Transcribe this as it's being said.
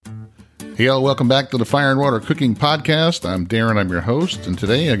Hey, all, welcome back to the Fire and Water Cooking Podcast. I'm Darren, I'm your host, and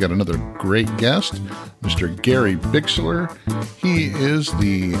today I got another great guest, Mr. Gary Bixler. He is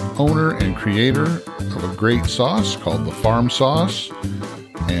the owner and creator of a great sauce called the Farm Sauce,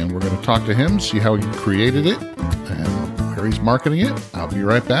 and we're going to talk to him, see how he created it, and where he's marketing it. I'll be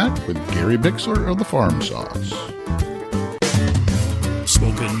right back with Gary Bixler of the Farm Sauce.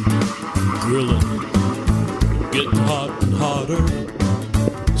 Smoking, grilling, getting hot and hotter.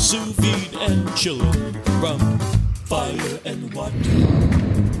 Sous vide and chilling from fire and water.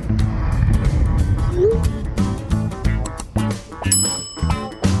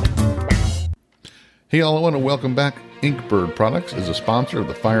 Hey, all, I want to welcome back Inkbird Products as a sponsor of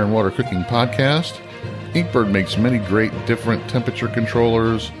the Fire and Water Cooking Podcast. Inkbird makes many great different temperature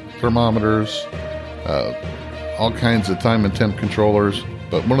controllers, thermometers, all kinds of time and temp controllers.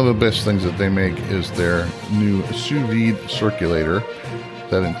 But one of the best things that they make is their new sous vide circulator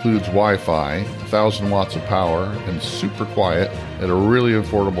that includes Wi-Fi, 1,000 watts of power, and super quiet at a really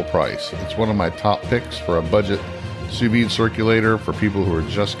affordable price. It's one of my top picks for a budget sous vide circulator for people who are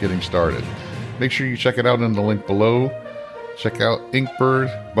just getting started. Make sure you check it out in the link below. Check out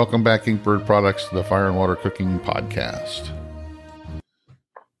Inkbird. Welcome back, Inkbird Products, to the Fire and Water Cooking Podcast.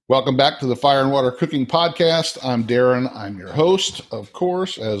 Welcome back to the Fire and Water Cooking Podcast. I'm Darren. I'm your host, of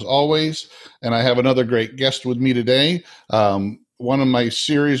course, as always, and I have another great guest with me today. One of my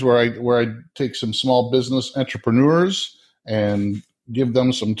series where I take some small business entrepreneurs and give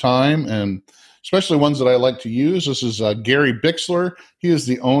them some time, and especially ones that I like to use. This is Gary Bixler. He is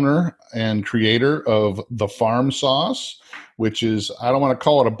the owner and creator of the Farm Sauce, which is, I don't want to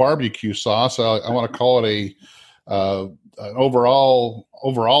call it a barbecue sauce. I want to call it an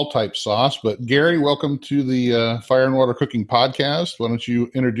overall type sauce. But Gary, welcome to the Fire and Water Cooking Podcast. Why don't you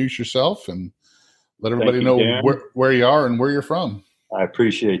introduce yourself and let everybody know where you are and where you're from. I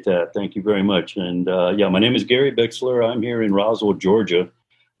appreciate that. Thank you very much. And my name is Gary Bixler. I'm here in Roswell, Georgia.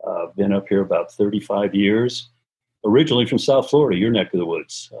 I've been up here about 35 years, originally from South Florida, your neck of the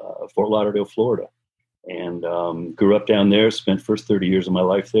woods, Fort Lauderdale, Florida. And grew up down there, spent first 30 years of my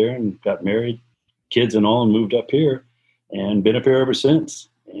life there, and got married, kids and all, and moved up here and been up here ever since.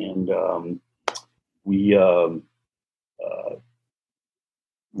 And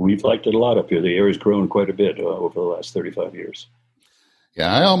we've liked it a lot up here. The area's grown quite a bit over the last 35 years.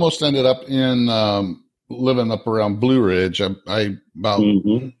 Yeah, I almost ended up in living up around Blue Ridge. I about I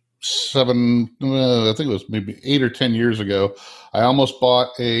think it was maybe 8 or 10 years ago. I almost bought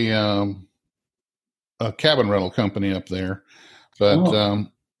a cabin rental company up there, but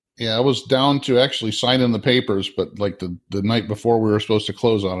I was down to actually sign in the papers. But like the night before we were supposed to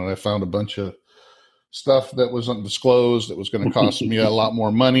close on it, I found a bunch of stuff that was undisclosed that was going to cost me a lot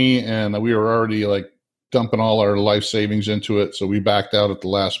more money, and we were already like dumping all our life savings into it, so we backed out at the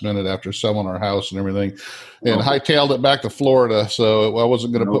last minute after selling our house and everything, and hightailed it back to Florida. So I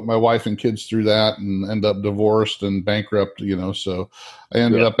wasn't going to put my wife and kids through that and end up divorced and bankrupt, so I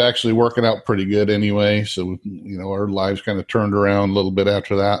ended up actually working out pretty good anyway. So our lives kind of turned around a little bit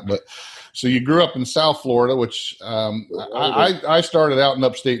after that. But so you grew up in South Florida, which I started out in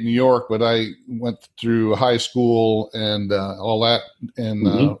upstate New York, but I went through high school and all that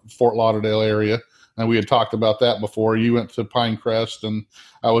in Fort Lauderdale area. And we had talked about that before. You went to Pinecrest, and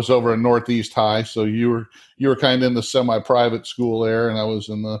I was over in Northeast High. So you were kind of in the semi-private school there, and I was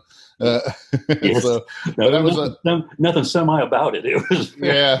in the. Yes. So, no, there was nothing semi about it. It was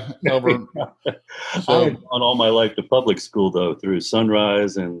over. I had gone all my life to public school though, through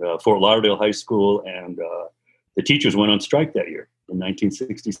Sunrise and Fort Lauderdale High School, and the teachers went on strike that year in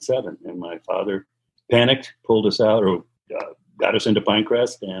 1967, and my father panicked, pulled us out, or got us into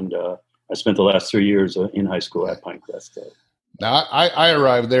Pinecrest, and I spent the last 3 years in high school at Pinecrest. Now, I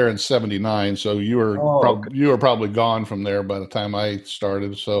arrived there in '79, so you were probably gone from there by the time I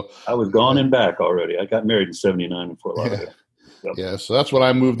started. So I was gone and back already. I got married in '79 in Fort Lauderdale. Yeah, so that's when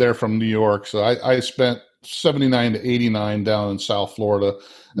I moved there from New York. So I spent '79 to '89 down in South Florida,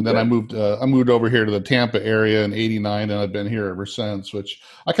 and then I moved over here to the Tampa area in '89, and I've been here ever since. Which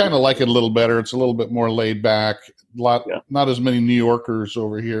I kind of like it a little better. It's a little bit more laid back. Not as many New Yorkers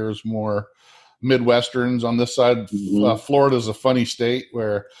over here. It's more Midwesterns on this side. Florida's a funny state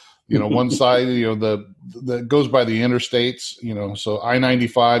where one side that goes by the interstates. So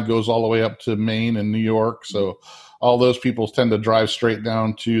I-95 goes all the way up to Maine and New York. So all those people tend to drive straight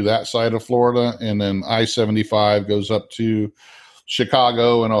down to that side of Florida, and then I-75 goes up to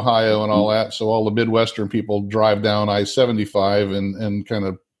Chicago and Ohio and all that. So all the Midwestern people drive down I-75 and kind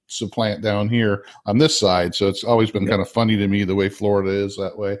of supplant down here on this side. So it's always been kind of funny to me the way Florida is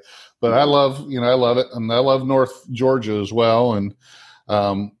that way. But I love it, and I love North Georgia as well. And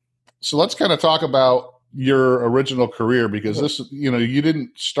So let's kind of talk about your original career, because this, you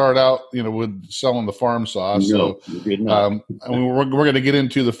didn't start out, with selling the farm sauce. No, you did not. We're going to get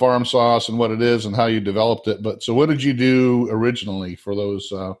into the farm sauce and what it is and how you developed it. But so what did you do originally for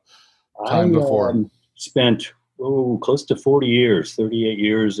those time before? Spent close to 40 years, 38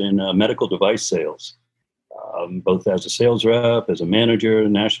 years in medical device sales, both as a sales rep, as a manager,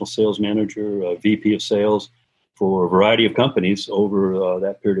 national sales manager, VP of sales for a variety of companies over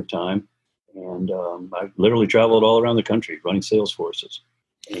that period of time. And I literally traveled all around the country running sales forces,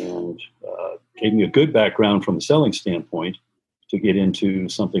 and gave me a good background from a selling standpoint to get into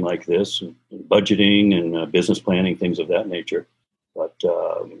something like this, budgeting and business planning, things of that nature. But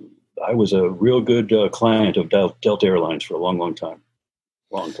I was a real good client of Delta Airlines for a long time.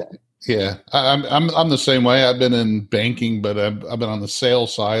 Yeah, I'm the same way. I've been in banking, but I've been on the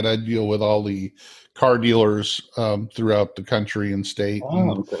sales side. I deal with all the car dealers throughout the country and state.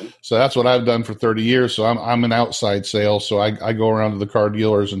 Okay. So that's what I've done for 30 years. So I'm an outside sales. So I go around to the car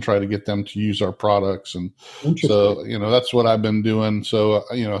dealers and try to get them to use our products. And so, that's what I've been doing. So,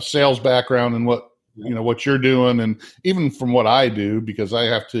 sales background and what you're doing, and even from what I do, because I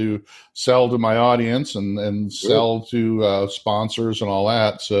have to sell to my audience and sell to sponsors and all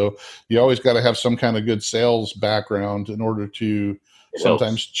that. So you always got to have some kind of good sales background in order to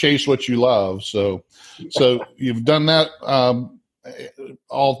sometimes chase what you love. So you've done that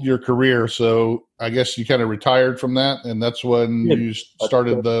all your career. So I guess you kind of retired from that, and that's when you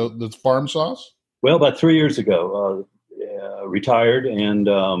started the farm sauce. Well, about 3 years ago, retired and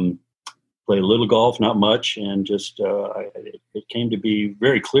played a little golf, not much, and just it came to be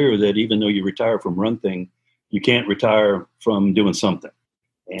very clear that even though you retire from one thing, you can't retire from doing something.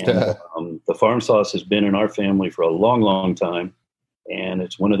 And the farm sauce has been in our family for a long time. And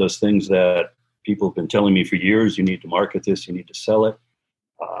it's one of those things that people have been telling me for years, you need to market this, you need to sell it.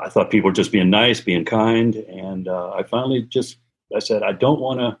 I thought people were just being nice, being kind. And I finally I said, I don't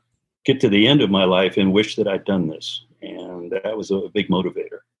want to get to the end of my life and wish that I'd done this. And that was a big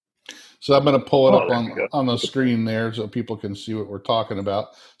motivator. So I'm going to pull it up on the screen there so people can see what we're talking about.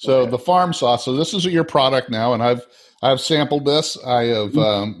 So the farm sauce. So this is your product now, and I've sampled this. I have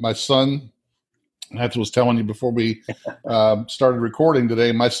my son. I was telling you before we started recording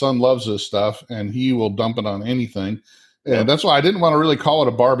today, my son loves this stuff, and he will dump it on anything. And that's why I didn't want to really call it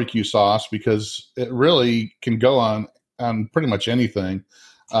a barbecue sauce, because it really can go on pretty much anything.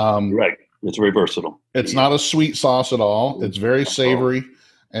 Right. It's very versatile. It's not a sweet sauce at all. It's very savory,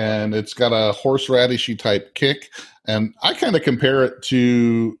 and it's got a horseradishy type kick. And I kind of compare it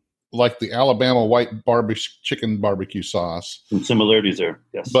to like the Alabama white chicken barbecue sauce. Some similarities there,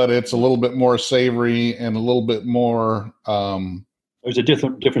 yes. But it's a little bit more savory and a little bit more... there's a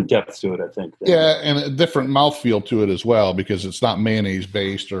different depth to it, I think. Yeah, and a different mouthfeel to it as well, because it's not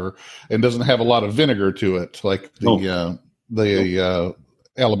mayonnaise-based and doesn't have a lot of vinegar to it like the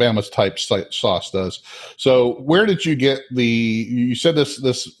Alabama's type sauce does. So where did you get you said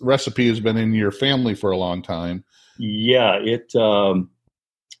this recipe has been in your family for a long time. Yeah, it...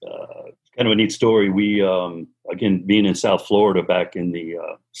 kind of a neat story. We, again, being in South Florida back in the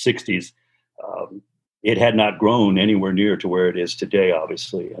 60s, it had not grown anywhere near to where it is today,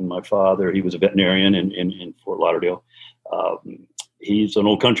 obviously. And my father, he was a veterinarian in Fort Lauderdale. He's an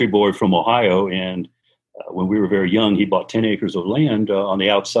old country boy from Ohio. And when we were very young, he bought 10 acres of land on the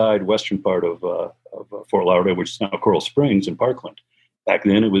outside western part of Fort Lauderdale, which is now Coral Springs in Parkland. Back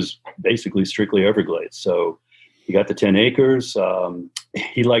then, it was basically strictly Everglades. So he got the 10 acres.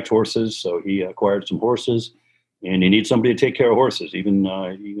 He liked horses, so he acquired some horses. And you need somebody to take care of horses, even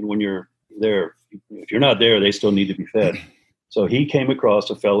when you're there. If you're not there, they still need to be fed. So he came across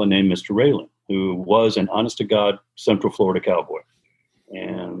a fellow named Mr. Raylan, who was an honest-to-God Central Florida cowboy.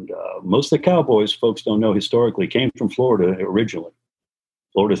 And most of the cowboys, folks don't know historically, came from Florida originally.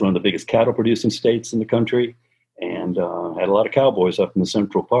 Florida is one of the biggest cattle-producing states in the country, and had a lot of cowboys up in the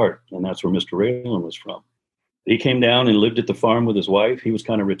central part, and that's where Mr. Raylan was from. He came down and lived at the farm with his wife. He was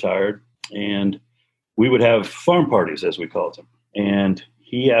kind of retired, and we would have farm parties, as we called them. And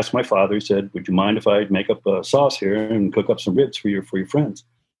he asked my father, he said, would you mind if I make up a sauce here and cook up some ribs for your friends?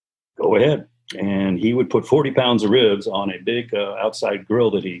 Go ahead. And he would put 40 pounds of ribs on a big outside grill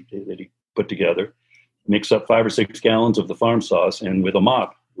that he put together, mix up 5 or 6 gallons of the farm sauce, and with a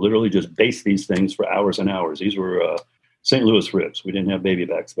mop, literally just baste these things for hours and hours. These were St. Louis ribs. We didn't have baby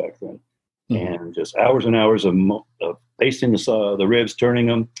backs back then. And just hours and hours of basting the ribs, turning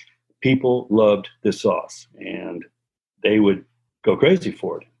them. People loved this sauce, and they would go crazy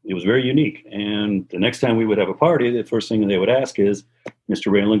for it. It was very unique. And the next time we would have a party, the first thing they would ask is, Mr.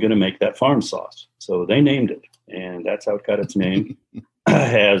 Raylan going to make that farm sauce? So they named it, and that's how it got its name.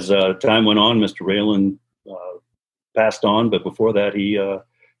 as time went on, Mr. Raylan passed on, but before that, he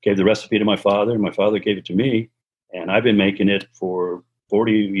gave the recipe to my father, and my father gave it to me, and I've been making it for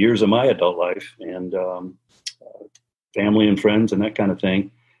 40 years of my adult life, and family and friends and that kind of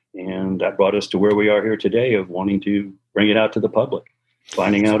thing. And that brought us to where we are here today of wanting to bring it out to the public,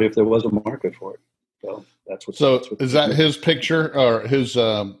 finding out if there was a market for it. So that's what. So is that his picture or his?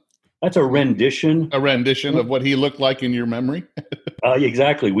 That's a rendition. A rendition of what he looked like in your memory.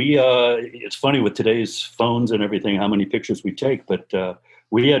 Exactly. It's funny with today's phones and everything, how many pictures we take, but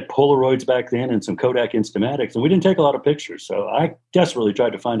we had Polaroids back then and some Kodak Instamatics, and we didn't take a lot of pictures. So I desperately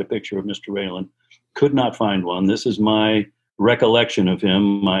tried to find a picture of Mr. Raylan. Could not find one. This is my recollection of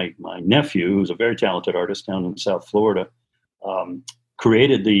him. My nephew, who's a very talented artist down in South Florida,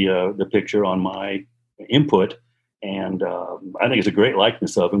 created the picture on my input, and I think it's a great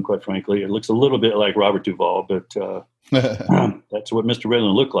likeness of him. Quite frankly, it looks a little bit like Robert Duvall, but that's what Mr.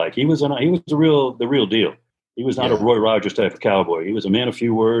 Raylan looked like. He was the real deal. He was not a Roy Rogers type of cowboy. He was a man of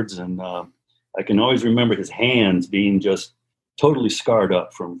few words, and I can always remember his hands being just totally scarred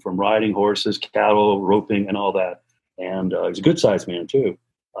up from riding horses, cattle, roping, and all that. And he was a good-sized man too,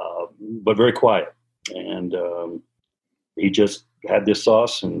 but very quiet. And he just had this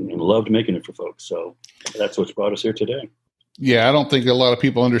sauce and loved making it for folks. So that's what's brought us here today. Yeah, I don't think a lot of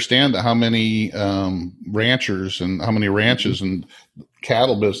people understand how many ranchers and how many ranches and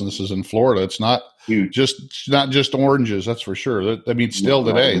cattle businesses in Florida. It's not huge. Not just oranges, that's for sure. I mean, still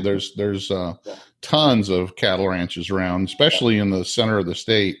today, there's tons of cattle ranches around, especially in the center of the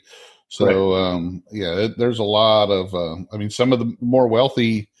state. So there's a lot of. I mean, some of the more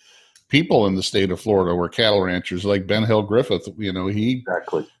wealthy people in the state of Florida were cattle ranchers, like Ben Hill Griffith.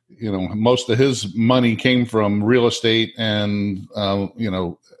 Exactly. Most of his money came from real estate, and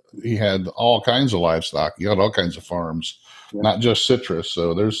he had all kinds of livestock. He had all kinds of farms, not just citrus.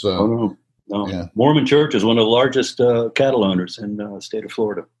 So there's no. Yeah. Mormon Church is one of the largest cattle owners in the state of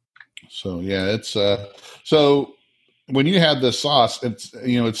Florida. So it's so when you had the sauce, it's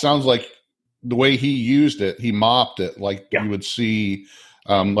it sounds like the way he used it, he mopped it like you would see.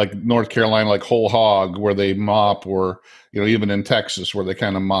 Like North Carolina, like whole hog, where they mop, or even in Texas where they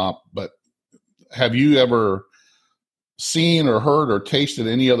kind of mop. But have you ever seen or heard or tasted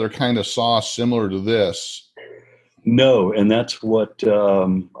any other kind of sauce similar to this? No, and that's what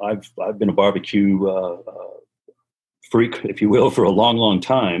I've been a barbecue freak, if you will, for a long, long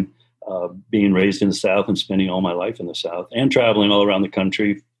time. Being raised in the South and spending all my life in the South, and traveling all around the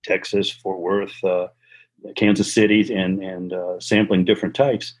country, Texas, Fort Worth. Kansas City, and sampling different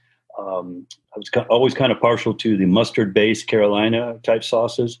types. I was always kind of partial to the mustard-based Carolina type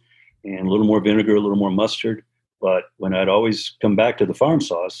sauces, and a little more vinegar, a little more mustard. But when I'd always come back to the farm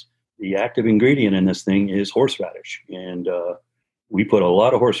sauce, the active ingredient in this thing is horseradish. And we put a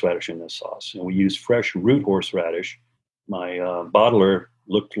lot of horseradish in this sauce, and we use fresh root horseradish. My bottler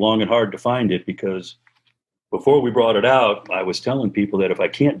looked long and hard to find it, because before we brought it out, I was telling people that if I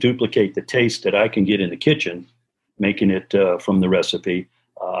can't duplicate the taste that I can get in the kitchen, making it from the recipe,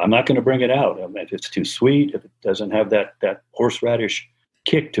 I'm not going to bring it out. I mean, if it's too sweet, if it doesn't have that horseradish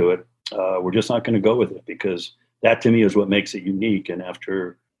kick to it, we're just not going to go with it, because that to me is what makes it unique. And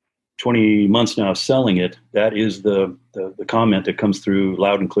after 20 months now selling it, that is the comment that comes through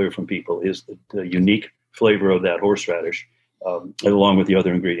loud and clear from people, is the unique flavor of that horseradish. Along with the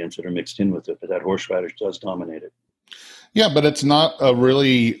other ingredients that are mixed in with it, but that horseradish does dominate it. Yeah, but it's not a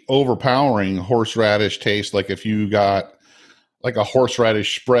really overpowering horseradish taste. Like if you got like a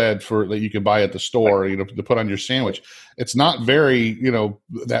horseradish spread that you could buy at the store, to put on your sandwich, it's not very,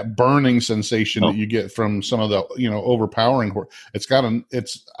 that burning sensation that you get from some of the, overpowering.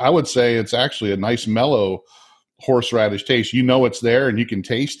 I would say it's actually a nice mellow horseradish taste. It's there and you can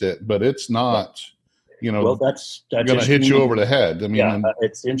taste it, but it's not. Well, that's going to hit you over the head. I mean,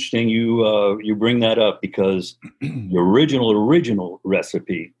 it's interesting you bring that up, because the original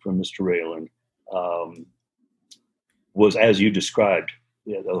recipe from Mr. Raylan was as you described,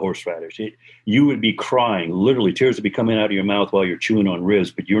 the horseradish. You would be crying, literally tears would be coming out of your mouth while you're chewing on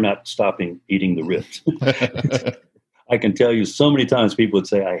ribs, but you're not stopping eating the ribs. I can tell you so many times people would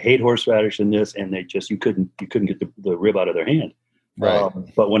say, "I hate horseradish in this," and you couldn't get the rib out of their hand. Right.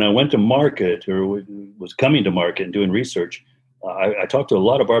 But when I went to market, or was coming to market and doing research, I talked to a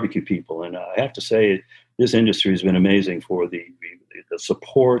lot of barbecue people, and I have to say this industry has been amazing for the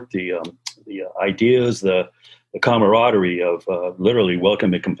support, the ideas, the camaraderie of literally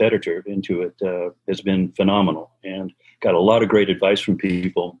welcoming a competitor into it has been phenomenal, and got a lot of great advice from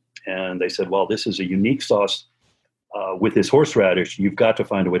people. And they said, "Well, this is a unique sauce with this horseradish. You've got to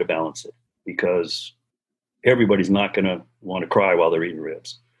find a way to balance it, because everybody's not going to want to cry while they're eating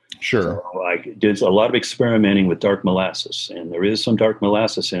ribs. Sure. So I did a lot of experimenting with dark molasses, and there is some dark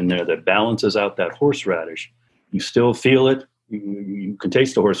molasses in there that balances out that horseradish. You still feel it. You can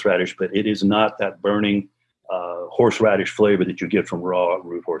taste the horseradish, but it is not that burning horseradish flavor that you get from raw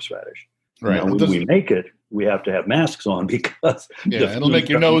root horseradish. Right. Now, when we make it, we have to have masks on because it'll make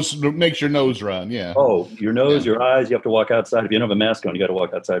your nose makes your nose run. Yeah. Oh, your nose, your eyes. You have to walk outside. If you don't have a mask on, you got to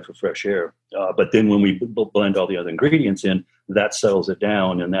walk outside for fresh air. But then when we blend all the other ingredients in, that settles it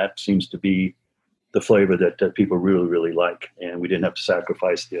down, and that seems to be the flavor that people really, really like. And we didn't have to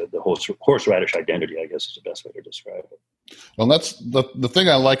sacrifice the horseradish identity, I guess is the best way to describe it. Well, that's the thing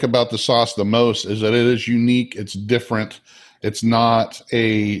I like about the sauce the most is that it is unique. It's different. It's not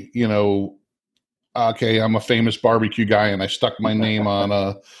a, okay, I'm a famous barbecue guy and I stuck my name on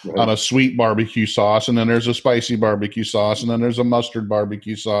a sweet barbecue sauce, and then there's a spicy barbecue sauce, and then there's a mustard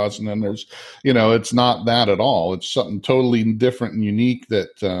barbecue sauce, and then there's, it's not that at all. It's something totally different and unique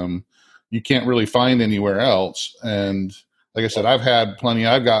that you can't really find anywhere else. And like I said, I've had plenty.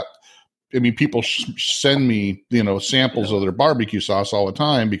 People send me, samples of their barbecue sauce all the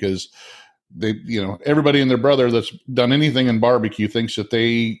time because they, everybody and their brother that's done anything in barbecue thinks that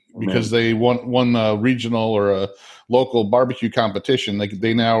because they won a regional or a local barbecue competition,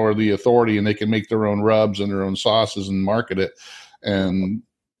 they now are the authority and they can make their own rubs and their own sauces and market it.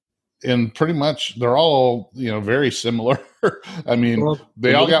 And pretty much they're all, very similar. I mean,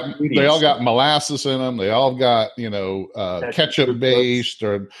 they all got molasses in them. They all got, ketchup based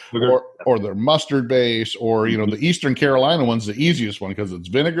or they're mustard based, or, the Eastern Carolina one's the easiest one because it's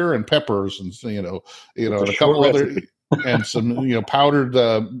vinegar and peppers and, a couple other and some, powdered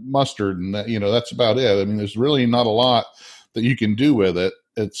mustard. And that, that's about it. I mean, there's really not a lot that you can do with it.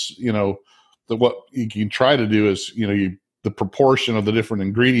 It's, what you can try to do is, the proportion of the different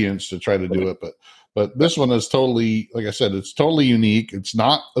ingredients to try to do it. But this one is totally, like I said, it's totally unique. It's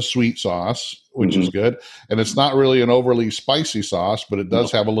not a sweet sauce, which is good. And it's not really an overly spicy sauce, but it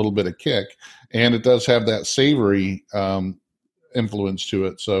does have a little bit of kick, and it does have that savory influence to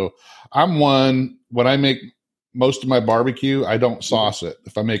it. So when I make most of my barbecue, I don't sauce it.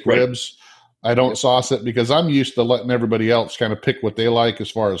 If I make ribs, I don't sauce it because I'm used to letting everybody else kind of pick what they like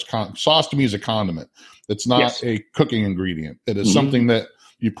as far as sauce. To me is a condiment. It's not a cooking ingredient. It is something that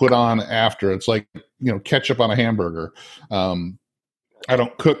you put on after. It's like, ketchup on a hamburger. I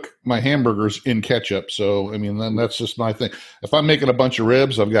don't cook my hamburgers in ketchup. So, then that's just my thing. If I'm making a bunch of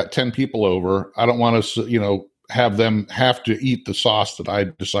ribs, I've got 10 people over. I don't want to, have them have to eat the sauce that I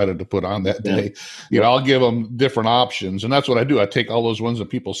decided to put on that day. I'll give them different options. And that's what I do. I take all those ones that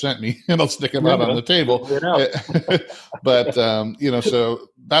people sent me and I'll stick them out on the table. But, so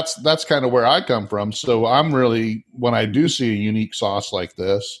that's kind of where I come from. So I'm really, when I do see a unique sauce like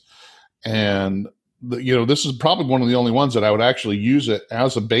this, and this is probably one of the only ones that I would actually use it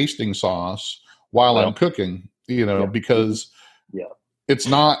as a basting sauce while I'm cooking, because it's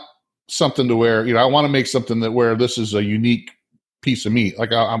not something to where, I want to make something where this is a unique piece of meat.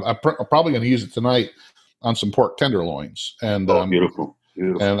 Like I'm probably going to use it tonight on some pork tenderloins. And beautiful.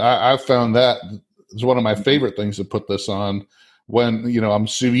 And I've found that is one of my favorite things to put this on when, I'm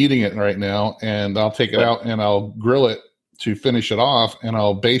sous videing it right now, and I'll take it out and I'll grill it to finish it off, and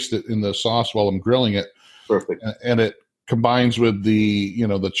I'll baste it in the sauce while I'm grilling it. Perfect. And it combines with the,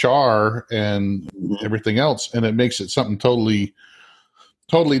 the char and everything else, and it makes it something totally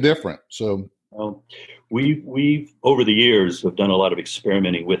different. So we've over the years have done a lot of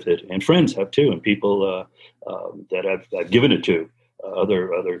experimenting with it, and friends have too, and people that I've given it to,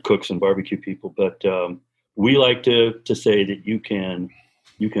 other cooks and barbecue people. But we like to say that you can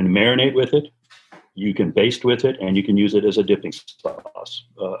marinate with it, you can baste with it, and you can use it as a dipping sauce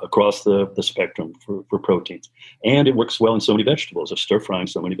across the spectrum for proteins. And it works well in so many vegetables, of stir frying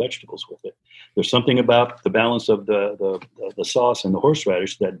so many vegetables with it. There's something about the balance of the sauce and the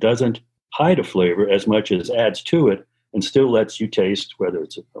horseradish that doesn't hide a flavor as much as adds to it, and still lets you taste, whether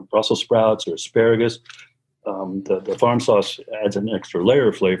it's Brussels sprouts or asparagus. The farm sauce adds an extra layer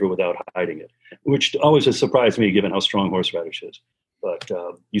of flavor without hiding it, which always has surprised me given how strong horseradish is. But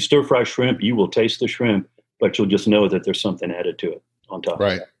you stir fry shrimp, you will taste the shrimp, but you'll just know that there's something added to it on top.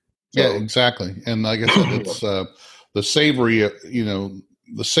 Right. So, yeah, exactly. And like I said, it's the savory,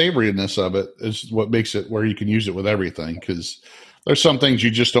 the savoriness of it is what makes it where you can use it with everything. Because there's some things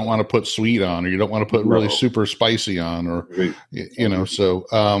you just don't want to put sweet on, or you don't want to put really super spicy on, or So,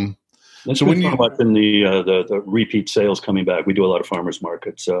 so when you watching the repeat sales coming back, we do a lot of farmers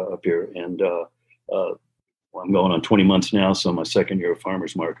markets up here, and I'm going on 20 months now, so my second year of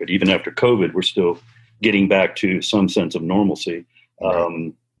farmers market. Even after COVID, we're still getting back to some sense of normalcy.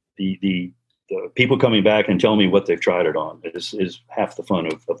 The the people coming back and telling me what they've tried it on is half the fun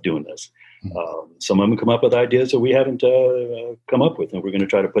of doing this. Some of them come up with ideas that we haven't come up with, and we're going to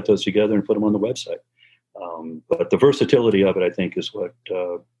try to put those together and put them on the website. But the versatility of it, I think, is what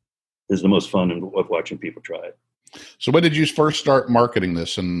is the most fun of watching people try it. So when did you first start marketing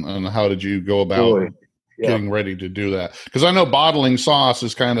this, and how did you go about getting ready to do that? Because I know bottling sauce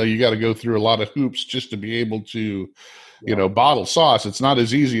is kind of, you got to go through a lot of hoops just to be able to, bottle sauce. It's not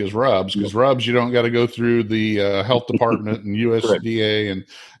as easy as rubs, because rubs, you don't got to go through the health department and USDA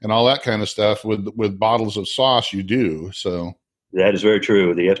and all that kind of stuff. With bottles of sauce, you do. So that is very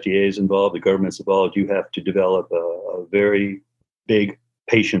true. The FDA is involved. The government's involved. You have to develop a very big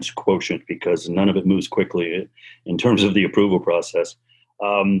patience quotient, because none of it moves quickly in terms of the approval process.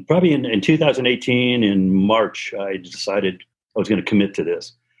 Probably in 2018, in March, I decided I was going to commit to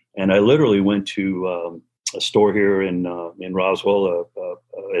this. And I literally went to a store here in Roswell,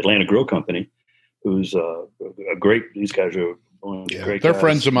 Atlanta Grill Company, who's a great, these guys are great they're guys.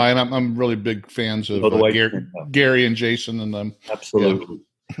 Friends of mine. I'm really big fans of Gary and Jason and them. Absolutely.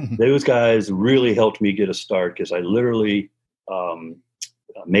 Yeah. Those guys really helped me get a start, because I literally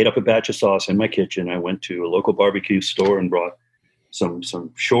made up a batch of sauce in my kitchen. I went to a local barbecue store and brought some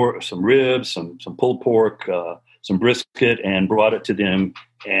ribs, some pulled pork, some brisket, and brought it to them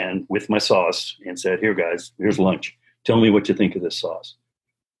and with my sauce and said, "Here, guys, here's lunch. Tell me what you think of this sauce."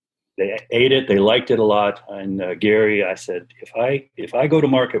 They ate it. They liked it a lot. And Gary, I said, if I go to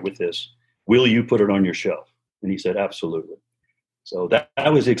market with this, will you put it on your shelf? And he said, absolutely. So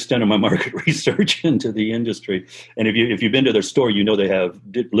that was the extent of my market research into the industry. And if you've been to their store, they have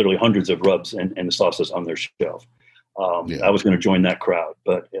literally hundreds of rubs and the sauces on their shelf. I was going to join that crowd,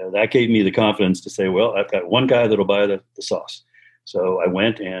 but that gave me the confidence to say, well, I've got one guy that'll buy the sauce. So I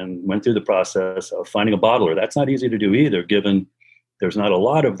went through the process of finding a bottler. That's not easy to do either, given there's not a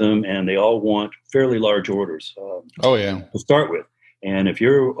lot of them, and they all want fairly large orders to start with. And if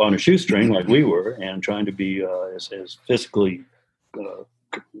you're on a shoestring like we were and trying to be as fiscally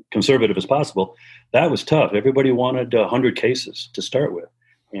conservative as possible, that was tough. Everybody wanted 100 cases to start with.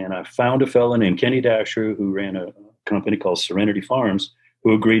 And I found a fellow named Kenny Dasher, who ran a company called Serenity Farms,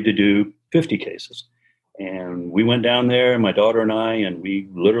 who agreed to do 50 cases. And we went down there, my daughter and I, and we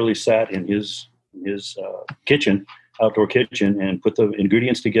literally sat in his kitchen, outdoor kitchen, and put the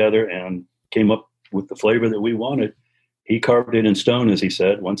ingredients together and came up with the flavor that we wanted. He carved it in stone, as he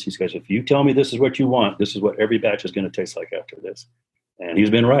said. Once he says, if you tell me this is what you want, this is what every batch is going to taste like after this. And he's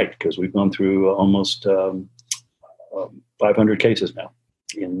been right, because we've gone through almost 500 cases now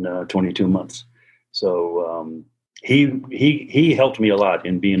in 22 months. So he helped me a lot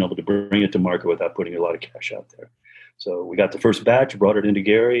in being able to bring it to market without putting a lot of cash out there. So we got the first batch, brought it into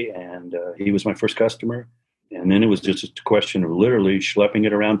Gary, and he was my first customer. And then it was just a question of literally schlepping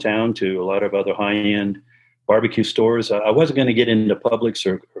it around town to a lot of other high-end barbecue stores. I wasn't going to get into Publix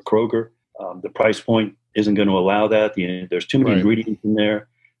or Kroger. The price point isn't going to allow that. There's too many ingredients in there.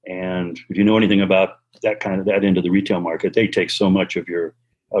 And if you know anything about that end of the retail market, they take so much of your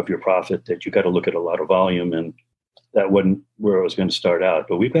profit that you got to look at a lot of volume. And that wasn't where I was going to start out.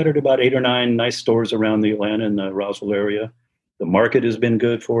 But we've added about 8 or 9 nice stores around the Atlanta and the Roswell area. The market has been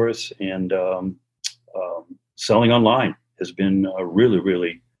good for us, and selling online has been a really,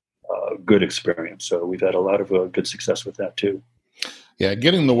 really good experience. So we've had a lot of good success with that too. Yeah,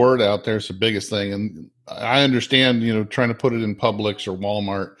 getting the word out there is the biggest thing. And I understand, trying to put it in Publix or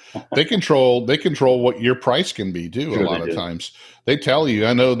Walmart, they control what your price can be too. Sure, a lot of times they tell you.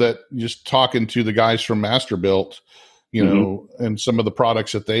 I know that just talking to the guys from Masterbuilt, and some of the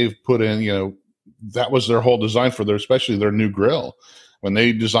products that they've put in, that was their whole design for especially their new grill. When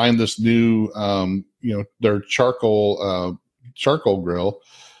they designed this new, their charcoal grill,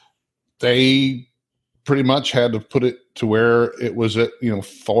 they pretty much had to put it to where it was at,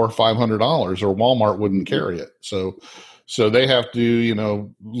 $400 or $500, or Walmart wouldn't carry it. So they have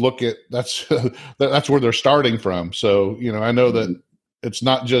to, look at that's where they're starting from. So, I know that it's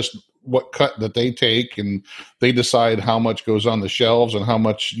not just what cut that they take, and they decide how much goes on the shelves and how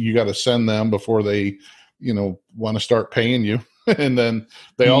much you got to send them before they, want to start paying you. And then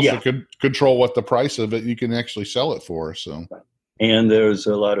they also could control what the price of it you can actually sell it for. So, and there's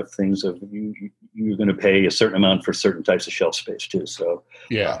a lot of things of you're going to pay a certain amount for certain types of shelf space too. So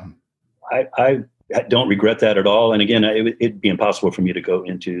I don't regret that at all. And again, it'd be impossible for me to go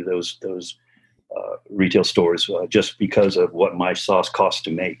into those retail stores just because of what my sauce costs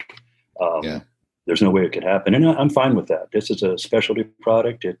to make. There's no way it could happen, and I'm fine with that. This is a specialty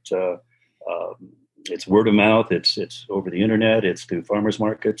product. It's word of mouth. It's over the internet. It's through farmers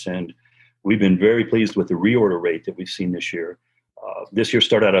markets, and we've been very pleased with the reorder rate that we've seen this year. This year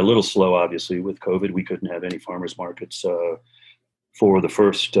started out a little slow, obviously, with COVID. We couldn't have any farmers markets for the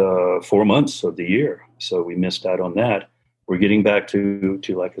first 4 months of the year. So we missed out on that. We're getting back to,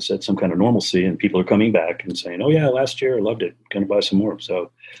 like I said, some kind of normalcy, and people are coming back and saying, oh, yeah, last year I loved it. Going to buy some more.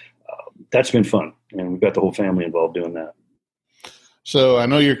 So that's been fun. And we've got the whole family involved doing that. So I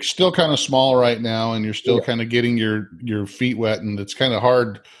know you're still kind of small right now, and you're still kind of getting your feet wet, and it's kind of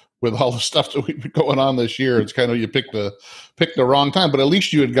hard with all the stuff that we've been going on this year. It's kind of, you picked the wrong time, but at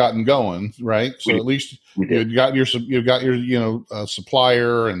least you had gotten going, right? So at least you got your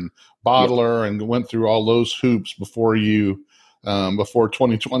supplier and bottler and went through all those hoops before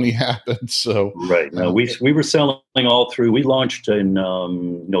 2020 happened. So right. No, we were selling all through. We launched in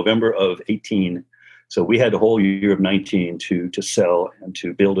November of 18. So we had the whole year of 19 to sell and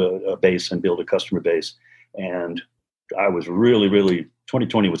to build a base and build a customer base. And I was really,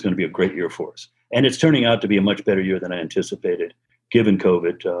 2020 was going to be a great year for us. And it's turning out to be a much better year than I anticipated, given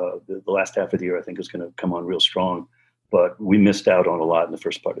COVID. The last half of the year, I think, is going to come on real strong. But we missed out on a lot in the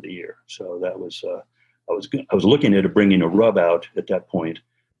first part of the year. So that was, I was looking at bringing a rub out at that point.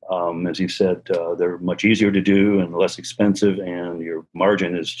 As you said, they're much easier to do and less expensive, and your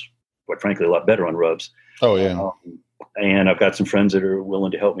margin is, quite frankly, a lot better on rubs. Oh, yeah. And I've got some friends that are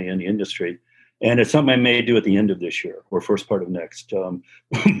willing to help me in the industry. And it's something I may do at the end of this year or first part of next.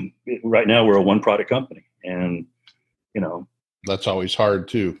 Right now, we're a one-product company. And, that's always hard,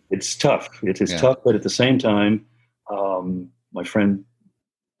 too. It's tough. It is tough. But at the same time, my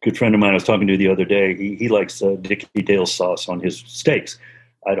good friend of mine I was talking to the other day, he likes Dickie Dale sauce on his steaks.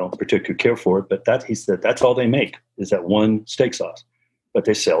 I don't particularly care for it, but he said that's all they make is that one steak sauce. But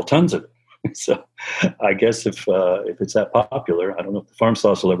they sell tons of it. So I guess if it's that popular, I don't know if the farm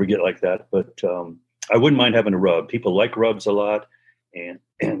sauce will ever get like that, but I wouldn't mind having a rub. People like rubs a lot, and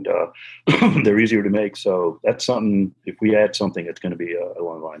they're easier to make. So that's something, if we add something, it's going to be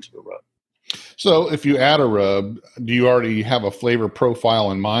along the lines of a rub. So if you add a rub, do you already have a flavor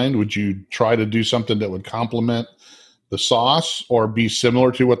profile in mind? Would you try to do something that would complement the sauce or be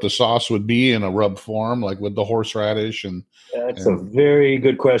similar to what the sauce would be in a rub form, like with the horseradish? That's a very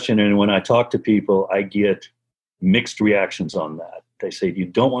good question. And when I talk to people, I get mixed reactions on that. They say, you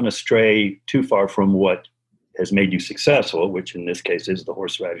don't want to stray too far from what has made you successful, which in this case is the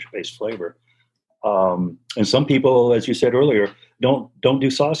horseradish-based flavor. And some people, as you said earlier, don't do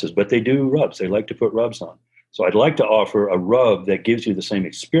sauces, but they do rubs. They like to put rubs on. So I'd like to offer a rub that gives you the same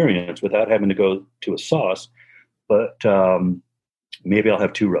experience without having to go to a sauce. But maybe I'll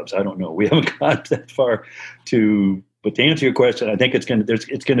have two rubs. I don't know. We haven't got that far to. But to answer your question, I think it's going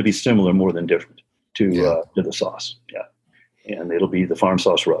to be similar more than different to the sauce. Yeah, and it'll be the farm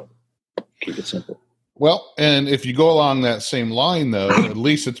sauce rub. Keep it simple. Well, and if you go along that same line, though, at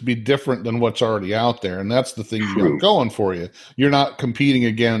least it's be different than what's already out there, and that's the thing you got going for you. You're not competing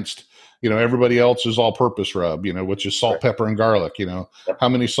against, everybody else's all-purpose rub, which is salt, pepper, and garlic. How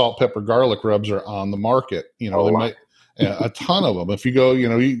many salt, pepper, garlic rubs are on the market? A ton of them. If you go,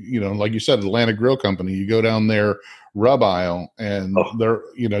 like you said, Atlantic Grill Company, you go down their rub aisle, and they're,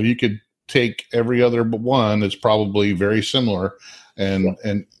 you could take every other one. It's probably very similar, and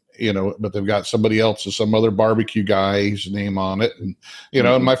but they've got somebody else's, some other barbecue guy's name on it. And, and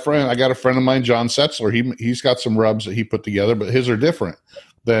I got a friend of mine, John Setzler, he's got some rubs that he put together, but his are different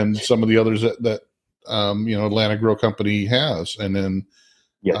than some of the others that Atlantic Grill Company has. And then,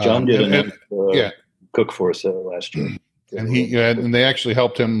 John did cook for us last year. And and they actually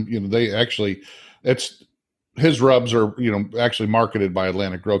helped him, his rubs are, actually marketed by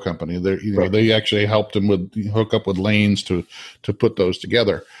Atlantic Grill Company. They actually helped him hook up with Lane's to put those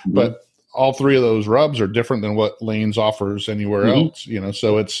together. Mm-hmm. But all three of those rubs are different than what Lane's offers anywhere else,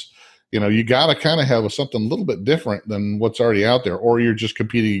 so it's, you got to kind of have something a little bit different than what's already out there, or you're just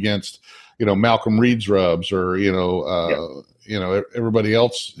competing against, Malcolm Reed's rubs or, everybody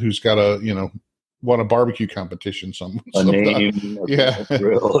else who's got won a barbecue competition,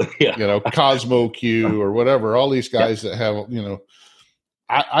 grill, Cosmo Q or whatever. All these guys that have,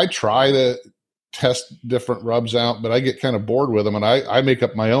 I try to test different rubs out, but I get kind of bored with them, and I make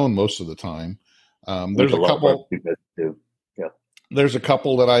up my own most of the time. There's a couple. There's a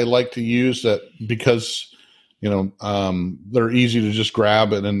couple that I like to use that because they're easy to just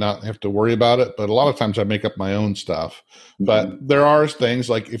grab it and not have to worry about it. But a lot of times I make up my own stuff. Mm-hmm. But there are things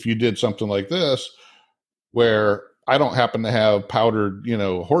like if you did something like this where I don't happen to have powdered,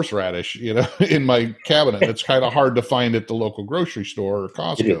 horseradish, in my cabinet. It's kind of hard to find at the local grocery store or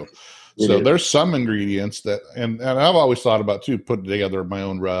Costco. So there's some ingredients that, and I've always thought about too, putting together my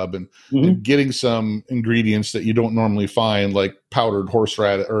own rub and getting some ingredients that you don't normally find, like powdered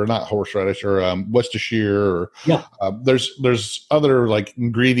horseradish, or not horseradish, or Worcestershire, or there's other like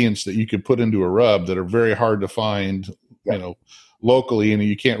ingredients that you could put into a rub that are very hard to find, locally, and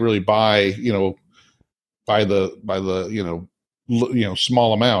you can't really buy, by the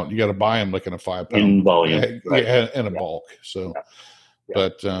small amount. You got to buy them like in a 5 pound in volume, in a bulk. So,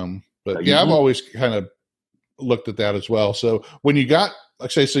 but I've always kind of looked at that as well. So when you got,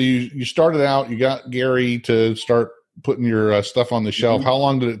 like say, so you started out, you got Gary to start putting your stuff on the shelf. How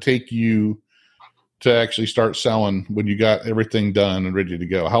long did it take you to actually start selling when you got everything done and ready to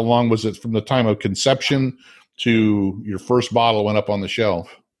go? How long was it from the time of conception to your first bottle went up on the shelf?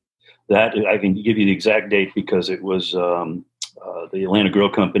 That I can give you the exact date, because it was the Atlanta Grow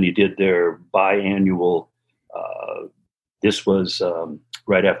Company did their biannual. This was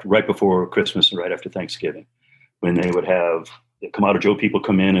right before Christmas and right after Thanksgiving, when they would have the Kamado Joe people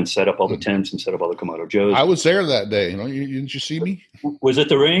come in and set up all the tents and set up all the Kamado Joes. I was there that day. Didn't you see me? Was it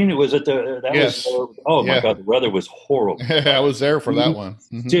the rain? Was it the? Yes. My God, the weather was horrible. I was there for that one.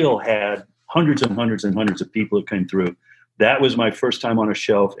 Still had hundreds and hundreds and hundreds of people that came through. That was my first time on a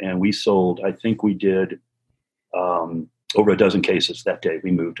shelf, and we sold. I think we did over a dozen cases that day.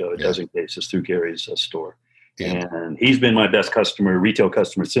 We moved a dozen cases through Gary's store. Yeah. And he's been my best customer, retail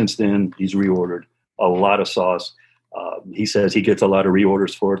customer since then. He's reordered a lot of sauce. He says he gets a lot of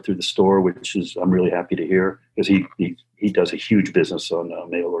reorders for it through the store, which is I'm really happy to hear, because he does a huge business on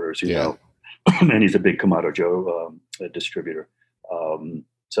mail orders, you know, and he's a big Kamado Joe distributor.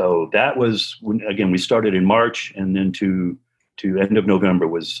 So that was again, we started in March, and then to end of November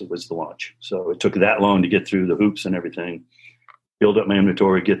was the launch. So it took that long to get through the hoops and everything, build up my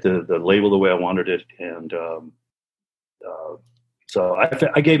inventory, get the label the way I wanted it. And so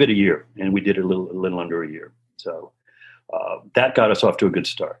I gave it a year, and we did it a little under a year. So that got us off to a good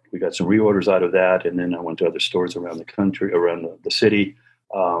start. We got some reorders out of that, and then I went to other stores around the country, around the city.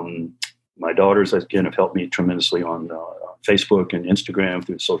 My daughters, again, have helped me tremendously on Facebook and Instagram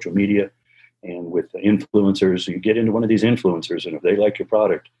through social media. And with the influencers, you get into one of these influencers, and if they like your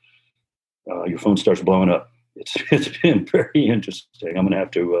product, your phone starts blowing up. It's been very interesting. I'm going to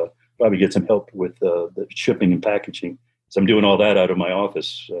have to probably get some help with the shipping and packaging. So I'm doing all that out of my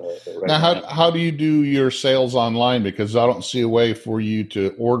office. Right now, how do you do your sales online? Because I don't see a way for you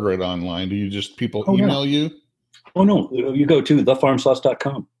to order it online. Do you just people email you? Oh, no. You go to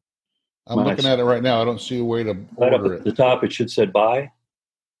thefarmsauce.com. I'm looking at it right now. I don't see a way to order up at the top, it should say buy.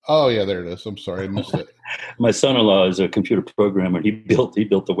 Oh, yeah, there it is. I'm sorry, I missed it. My son-in-law is a computer programmer. He built the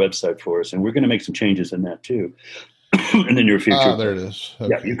website for us, and we're going to make some changes in that too in the near future. Oh, there it is.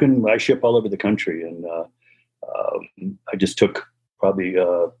 Okay. Yeah, you can. I ship all over the country, and I just took probably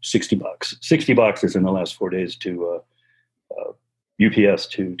 60 boxes in the last 4 days to UPS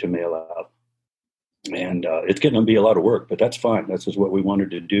to mail out, and it's getting to be a lot of work, but that's fine. That's just what we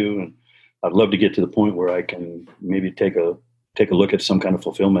wanted to do, and I'd love to get to the point where I can maybe take a look at some kind of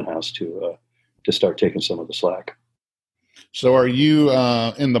fulfillment house to start taking some of the slack. So are you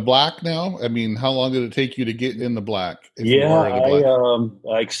in the black now? I mean, how long did it take you to get in the black?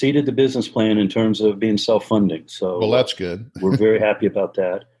 I exceeded the business plan in terms of being self-funding. So well, that's good. We're very happy about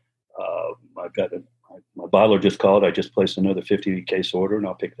that. I've got my bottler just called. I just placed another 50 case order, and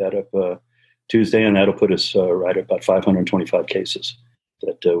I'll pick that up Tuesday, and that'll put us right at about 525 cases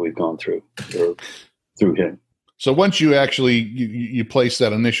that we've gone through him. So once you actually you place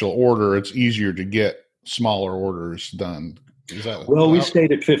that initial order, it's easier to get smaller orders done. Is that we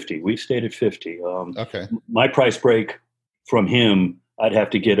stayed at 50. We stayed at 50. Okay. My price break from him, I'd have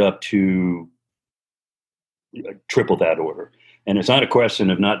to get up to triple that order. And it's not a question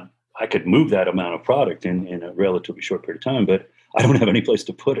of I could move that amount of product in a relatively short period of time, but I don't have any place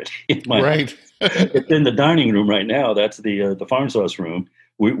to put it. Right. It's in the dining room right now. That's the farm sauce room.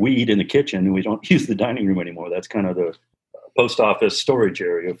 We eat in the kitchen, and we don't use the dining room anymore. That's kind of the post office storage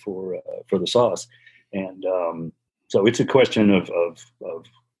area for the sauce. And so it's a question of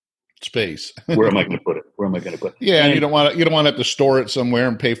space. Where am I going to put it? Yeah, and you don't want to have to store it somewhere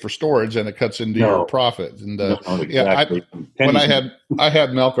and pay for storage, and it cuts into your profit. And exactly. When I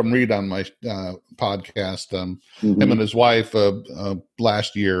had Malcolm Reed on my podcast, him and his wife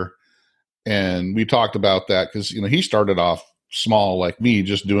last year, and we talked about that because he started off small like me,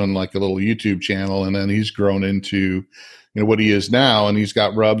 just doing like a little YouTube channel, and then he's grown into what he is now, and he's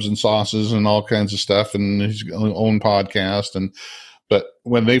got rubs and sauces and all kinds of stuff, and his own podcast. But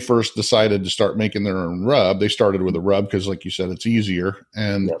when they first decided to start making their own rub, they started with a rub because, like you said, it's easier.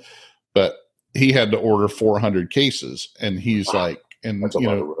 And but he had to order 400 cases, and he's like, and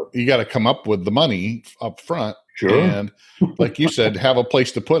you got to come up with the money up front. Sure. And like you said, have a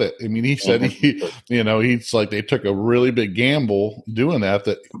place to put it. I mean, he said he's like, they took a really big gamble doing that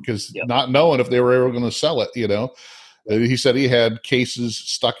because not knowing if they were ever going to sell it, He said he had cases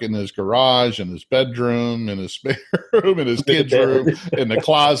stuck in his garage, in his bedroom, in his spare room, in his kids' room, in the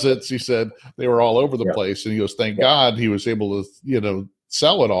closets. He said they were all over the place. And he goes, thank God he was able to,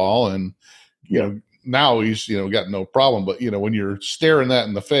 sell it all. And, now he's, got no problem. But, when you're staring that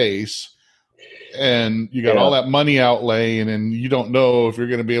in the face and you got all that money outlay and you don't know if you're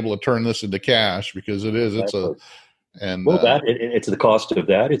going to be able to turn this into cash because it's the cost of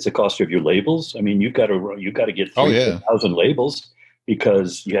that. It's the cost of your labels. I mean, you've got to get 3,000 labels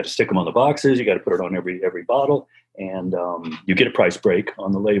because you got to stick them on the boxes. You got to put it on every bottle, and you get a price break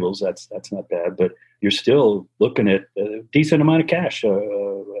on the labels. That's not bad, but you're still looking at a decent amount of cash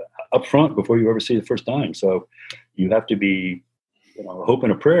up front before you ever see the first dime. So you have to be, hope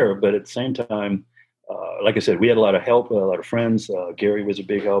and a prayer. But at the same time, like I said, we had a lot of help, a lot of friends. Gary was a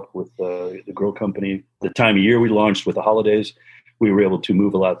big help with the Grow Company. The time of year we launched with the holidays, we were able to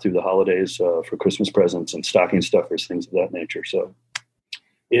move a lot through the holidays for Christmas presents and stocking stuffers, things of that nature. So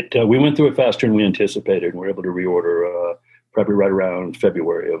we went through it faster than we anticipated, and we were able to reorder probably right around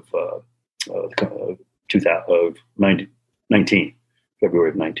February of 2019,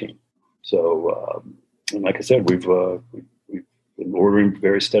 February of 19. So, and like I said, we've been ordering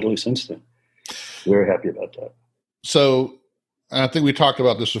very steadily since then. Very happy about that. So I think we talked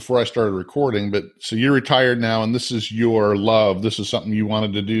about this before I started recording, but so you're retired now and this is your love. This is something you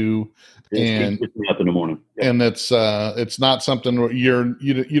wanted to do. And it's me up in the morning. Yeah. And it's not something where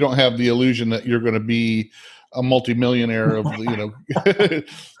you don't have the illusion that you're going to be a multimillionaire of,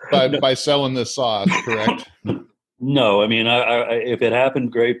 by selling this sauce, correct? No, I mean, if it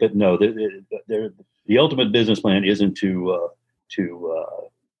happened, great, but no, the ultimate business plan isn't to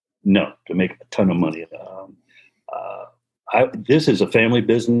make a ton of money. This is a family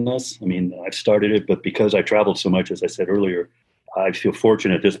business. I mean, I've started it, but because I traveled so much, as I said earlier, I feel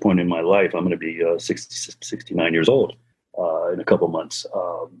fortunate at this point in my life. I'm going to be 69 years old in a couple months.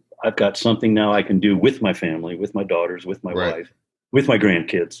 I've got something now I can do with my family, with my daughters, with my wife, with my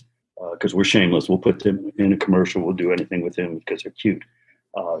grandkids, because we're shameless. We'll put them in a commercial. We'll do anything with them because they're cute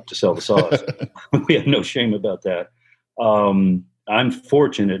to sell the sauce. We have no shame about that. I'm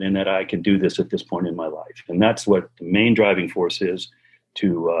fortunate in that I can do this at this point in my life. And that's what the main driving force is,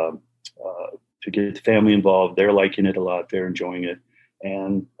 to get the family involved. They're liking it a lot. They're enjoying it.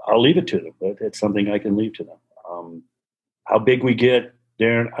 And I'll leave it to them. But it's something I can leave to them. How big we get,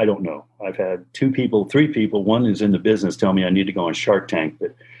 Darren, I don't know. I've had 3 people, one is in the business, tell me I need to go on Shark Tank,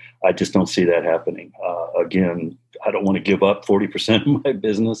 but I just don't see that happening. Again, I don't want to give up 40% of my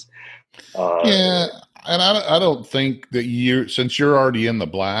business. And I don't think that since you're already in the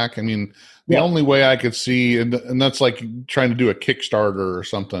black, I mean, the only way I could see, and that's like trying to do a Kickstarter or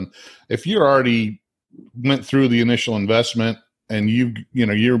something. If you already went through the initial investment and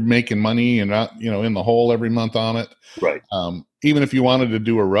you're making money and not, in the hole every month on it. Right. Even if you wanted to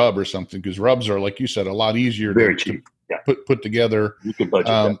do a rub or something, because rubs are, like you said, a lot easier cheap. To put together. You can budget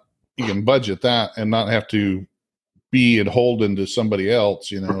that. You can budget that and not have to be beholden to somebody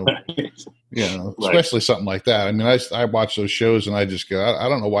else, especially something like that. I mean, I watch those shows and I just go, I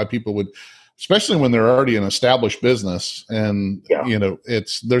don't know why people would, especially when they're already an established business and,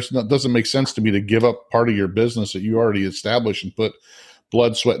 doesn't make sense to me to give up part of your business that you already established and put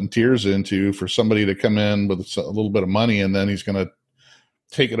blood, sweat, and tears into for somebody to come in with a little bit of money and then he's going to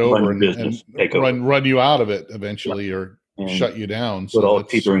take it over and run you out of it eventually or shut you down. Put all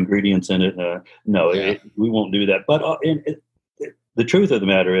cheaper ingredients in it. We won't do that. But the truth of the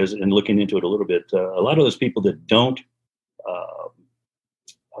matter is, and looking into it a little bit, a lot of those people that don't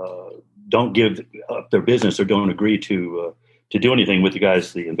give up their business or don't agree to do anything with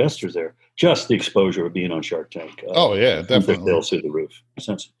the investors there, just the exposure of being on Shark Tank. Definitely. They'll through the roof.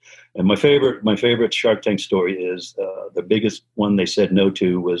 And my favorite Shark Tank story is the biggest one they said no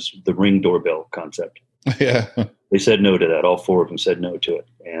to was the Ring doorbell concept. Yeah. They said no to that. All 4 of them said no to it.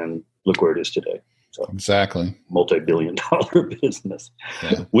 And look where it is today. So exactly. Multi-billion-dollar business.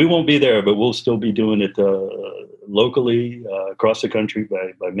 Yeah. We won't be there, but we'll still be doing it locally, across the country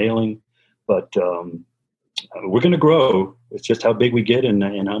by mailing. But we're going to grow. It's just how big we get and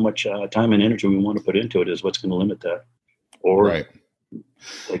how much time and energy we want to put into it is what's going to limit that. Right.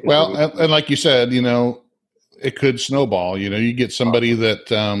 Well, and like you said, it could snowball. You get somebody that,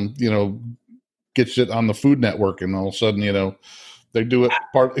 gets it on the Food Network and all of a sudden, they do it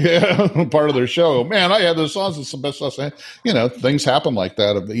part of their show. Man, I had this sauce. It's the best sauce. Things happen like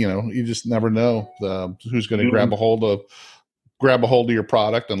that. You just never know who's going to grab a hold of grab a hold of your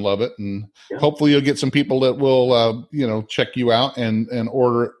product and love it. And hopefully you'll get some people that will, check you out and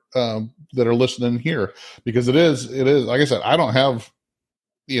order that are listening here, because it is, like I said, I don't have,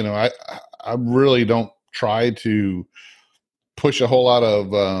 I really don't try to push a whole lot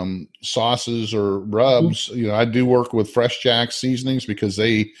of sauces or rubs. I do work with Fresh Jack seasonings because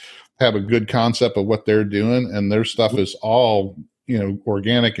they have a good concept of what they're doing, and their stuff is all,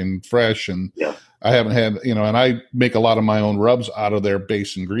 organic and fresh. And I haven't had, and I make a lot of my own rubs out of their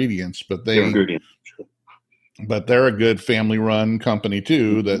base ingredients, but they're a good family run company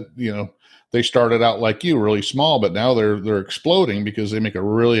too, that, they started out like you, really small, but now they're exploding because they make a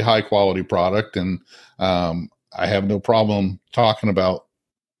really high quality product. And I have no problem talking about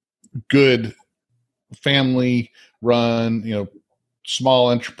good family run, small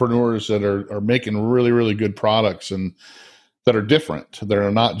entrepreneurs that are making really, really good products and that are different.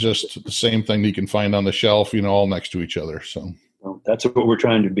 They're not just the same thing that you can find on the shelf, all next to each other. So that's what we're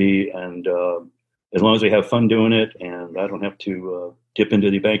trying to be. And as long as we have fun doing it and I don't have to dip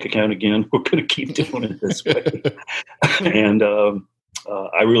into the bank account again, we're going to keep doing it this way. And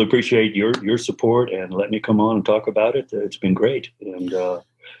I really appreciate your support and letting me come on and talk about it. It's been great. And well,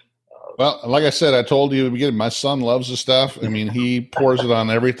 like I said, I told you at the beginning, my son loves the stuff. I mean, he pours it on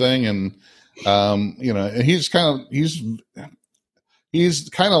everything, and he's kind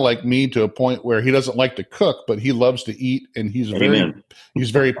of like me to a point where he doesn't like to cook, but he loves to eat, and he's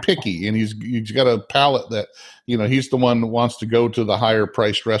very picky, and he's got a palate that, he's the one that wants to go to the higher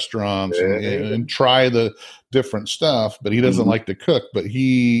priced restaurants and try the different stuff, but he doesn't like to cook. But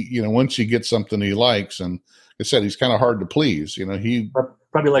he, once he gets something he likes, and like I said, he's kind of hard to please. He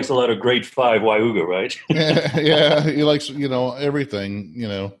probably likes a lot of grade 5 Wyuga, right? yeah, he likes,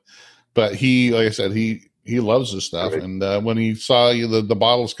 everything, but he, like I said, he loves this stuff. Right. And when he saw the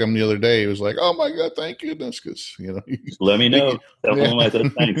bottles come the other day, he was like, "Oh my God, thank goodness!" Because let me know. Tell him I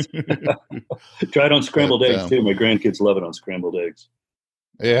said thanks. Try it on scrambled eggs too. My grandkids love it on scrambled eggs.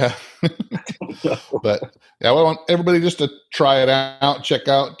 Yeah, but I want everybody just to try it out. Check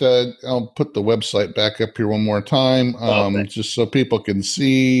out. I'll put the website back up here one more time, just so people can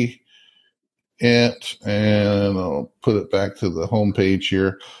see it, and I'll put it back to the homepage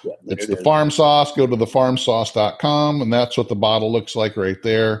here. Yeah, it's the Farm Sauce. Go to thefarmsauce.com, and that's what the bottle looks like right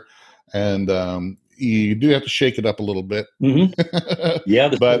there. And you do have to shake it up a little bit. Mm-hmm. Yeah,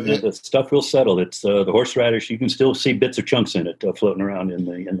 the stuff will settle. It's the horseradish. You can still see bits or chunks in it floating around in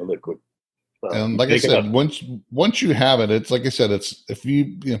the liquid. And like I said, once you have it, it's like I said, it's if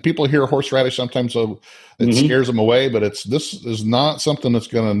people hear horseradish sometimes, so it scares them away. But this is not something that's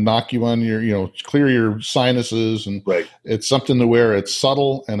going to knock you on your clear your sinuses, and it's something to where it's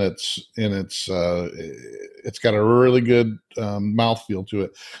subtle and it's got a really good mouthfeel to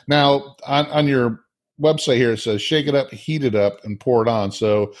it. Now on your website here, it says shake it up, heat it up, and pour it on.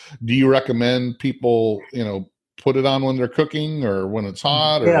 So do you recommend people put it on when they're cooking or when it's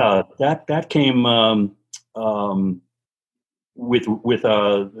hot? Or? Yeah, that came with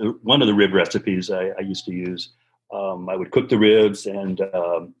one of the rib recipes I used to use. I would cook the ribs and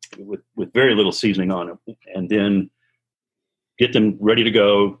with very little seasoning on them, and then get them ready to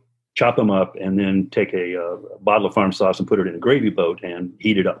go, chop them up, and then take a bottle of farm sauce and put it in a gravy boat and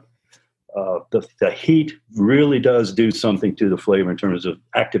heat it up. The heat really does do something to the flavor in terms of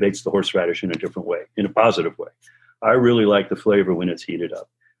activates the horseradish in a different way, in a positive way. I really like the flavor when it's heated up.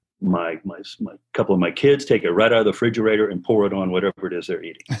 My couple of my kids take it right out of the refrigerator and pour it on whatever it is they're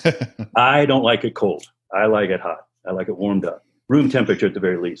eating. I don't like it cold. I like it hot. I like it warmed up, room temperature at the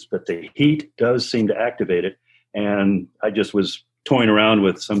very least. But the heat does seem to activate it. And I just was toying around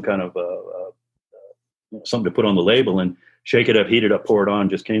with some kind of something to put on the label, and shake it up, heat it up, pour it on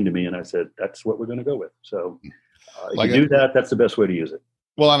just came to me, and I said, that's what we're going to go with. So if you do that, that's the best way to use it.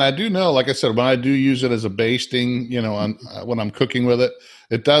 Well, and I do know, like I said, when I do use it as a basting, when I'm cooking with it,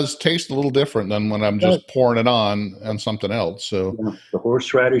 it does taste a little different than when I'm just pouring it on something else. So the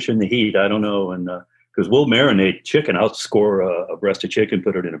horseradish and the heat, I don't know. And because we'll marinate chicken, I'll score a breast of chicken,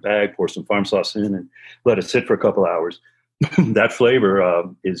 put it in a bag, pour some farm sauce in, and let it sit for a couple hours. That flavor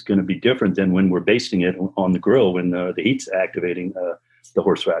is going to be different than when we're basting it on the grill when the heat's activating the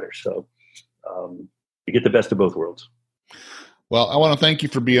horseradish. So you get the best of both worlds. Well, I want to thank you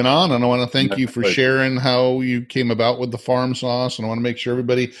for being on, and I want to thank you for sharing how you came about with the farm sauce. And I want to make sure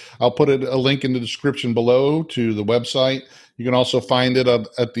I'll put a link in the description below to the website. You can also find it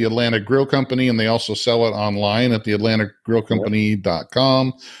at the Atlantic Grill Company, and they also sell it online at the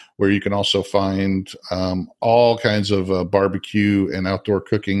atlanticgrillcompany.com, where you can also find all kinds of barbecue and outdoor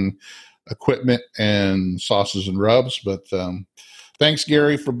cooking equipment and sauces and rubs. But thanks,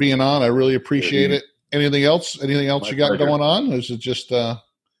 Gary, for being on. I really appreciate it. anything else you got going on? Is it just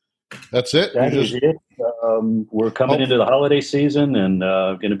that's it? That is it. We're coming into the holiday season and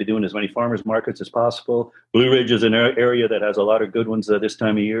going to be doing as many farmers markets as possible. Blue Ridge is an area that has a lot of good ones this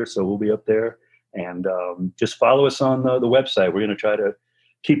time of year, so we'll be up there. And just follow us on the website. We're going to try to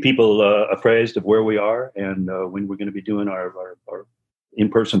keep people appraised of where we are and when we're going to be doing our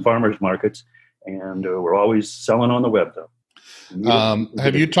in-person farmers markets. And we're always selling on the web, though.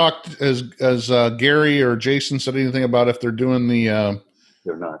 Have you talked, as Gary or Jason said anything about if they're doing the?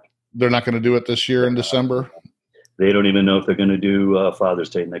 They're not going to do it this year in December. They don't even know if they're going to do Father's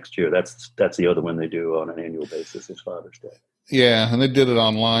Day next year. That's the other one they do on an annual basis is Father's Day. Yeah, and they did it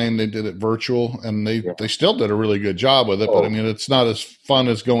online. They did it virtual, and they still did a really good job with it. But I mean, it's not as fun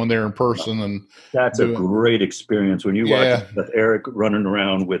as going there in person. And that's a great experience when you watch Eric running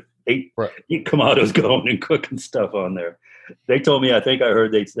around with 8 Kamados going and cooking stuff on there. They told me, I think I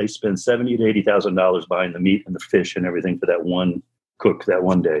heard they spend $70,000 to $80,000 buying the meat and the fish and everything for that one cook that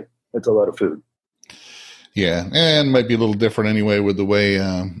one day. That's a lot of food. Yeah, and it might be a little different anyway with the way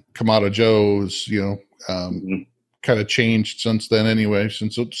Kamado Joe's, kind of changed since then anyway,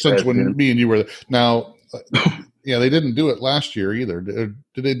 since when me and you were there. Now, they didn't do it last year either.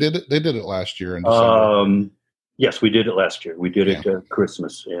 They did it last year in December. Yes, we did it last year. We did it at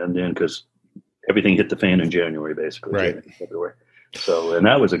Christmas, and then because everything hit the fan in January, basically, January, February. So, and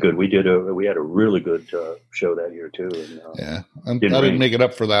that was we had a really good show that year too. And, I didn't make it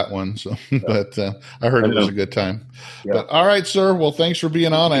up for that one. So, but I heard it was a good time. Yeah. But all right, sir. Well, thanks for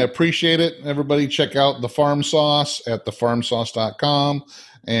being on. I appreciate it. Everybody check out the Farm Sauce at thefarmsauce.com.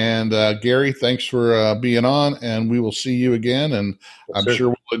 And Gary, thanks for being on, and we will see you again. And I'm sure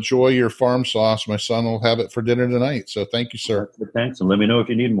we'll enjoy your farm sauce. My son will have it for dinner tonight. So thank you, sir. Thanks. And let me know if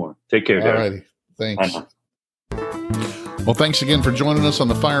you need more. Take care, Derek. All righty. Thanks. Well, thanks again for joining us on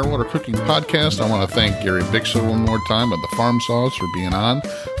the Fire and Water Cooking Podcast. I want to thank Gary Bixler one more time at the Farm Sauce for being on.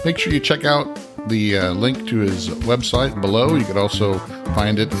 Make sure you check out the link to his website below. You can also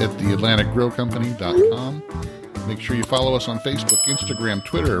find it at theatlanticgrillcompany.com. Make sure you follow us on Facebook, Instagram,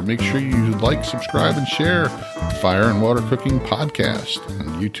 Twitter. Make sure you like, subscribe, and share the Fire and Water Cooking Podcast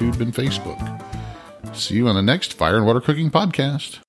on YouTube and Facebook. See you on the next Fire and Water Cooking Podcast.